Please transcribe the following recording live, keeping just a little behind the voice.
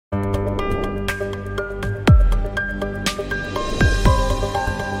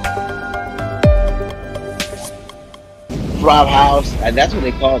Rob House. That's what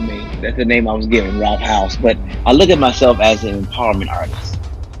they called me. That's the name I was given, Rob House. But I look at myself as an empowerment artist.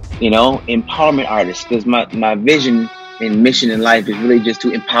 Empowerment artist, because my vision and mission in life is really just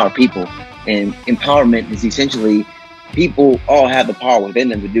to empower people. And empowerment is essentially people all have the power within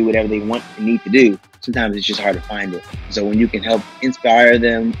them to do whatever they want and need to do. Sometimes it's just hard to find it. So when you can help inspire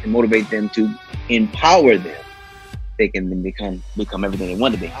them and motivate them to empower them, they can then become everything they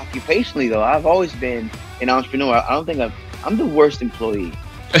want to be. Occupationally, though, I've always been an entrepreneur. I don't think I'm the worst employee.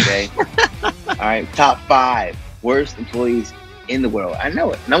 Okay, all right, top 5 worst employees in the world. I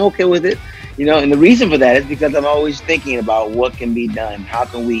know it, and I'm okay with it. And the reason for that is because I'm always thinking about what can be done, how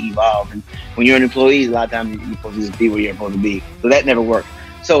can we evolve. And when you're an employee, a lot of times you're supposed to just be where you're supposed to be. So that never worked.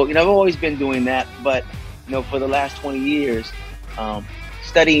 So I've always been doing that. But for the last 20 years,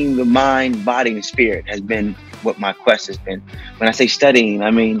 studying the mind, body, and spirit has been what my quest has been. When I say studying,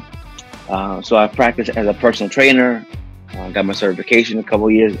 I mean, so I practiced as a personal trainer, got my certification a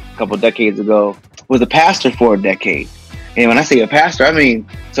couple decades ago, was a pastor for a decade. And when I say a pastor, I mean,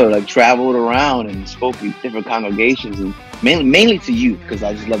 traveled around and spoke to different congregations, and mainly to youth, because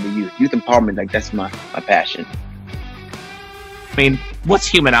I just love the youth empowerment. That's my passion. I mean, what's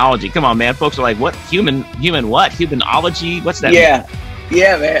humanology? Come on, man. Folks are like, what? Human what? Humanology? What's that?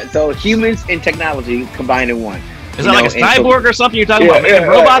 Yeah, man. So humans and technology combined in one. Is that like a cyborg or something you're talking about?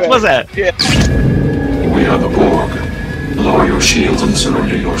 Robots? What's that? Yeah. We are the Borg. Lower your shields and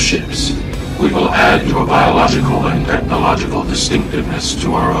surrender your ships. We will add your biological and technological distinctiveness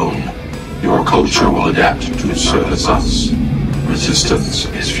to our own. Your culture will adapt to service us. Resistance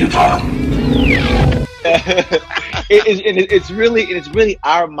is futile. It's really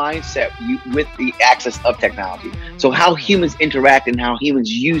our mindset with the access of technology. So how humans interact and how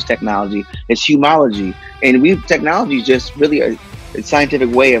humans use technology is humology, and technology is just really a scientific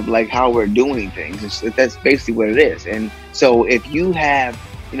way of how we're doing things. That's basically what it is. And so if you have,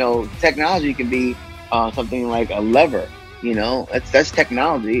 technology can be something like a lever. That's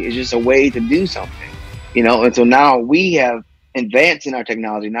technology. It's just a way to do something. And so now we have advanced in our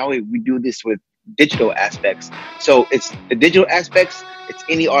technology. Now we do this with digital aspects. So it's the digital aspects, it's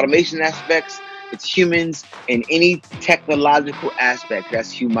any automation aspects, it's humans, and any technological aspect.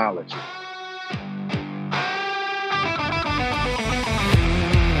 That's humology.